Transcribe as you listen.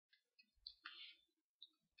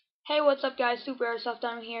Hey, what's up guys, Super Airsoft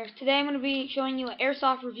Dynamo here. Today I'm going to be showing you an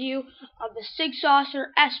airsoft review of the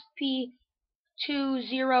sigsauer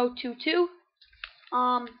sp2022.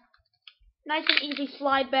 Nice and easy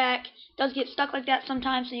slide back. Does get stuck like that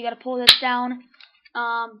sometimes, so you got to pull this down.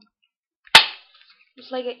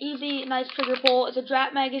 It's like an easy, nice trigger pull. It's a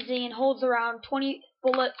drop magazine, holds around 20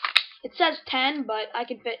 bullets. It says 10, but I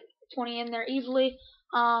can fit 20 in there easily.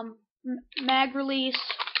 Mag release,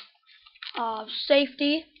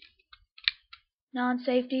 safety.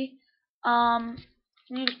 Non-safety.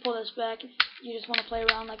 You just pull this back if you just want to play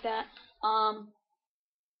around like that.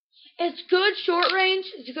 It's good short range.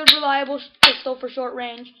 It's a good reliable pistol for short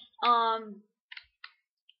range.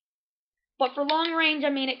 But for long range, I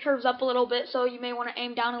mean, it curves up a little bit, so you may want to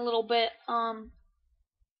aim down a little bit.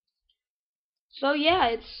 So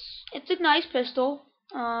yeah, it's a nice pistol.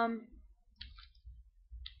 I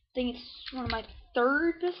think it's one of my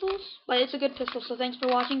third pistols, but it's a good pistol. So thanks for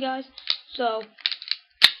watching, guys. So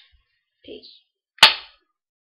peace.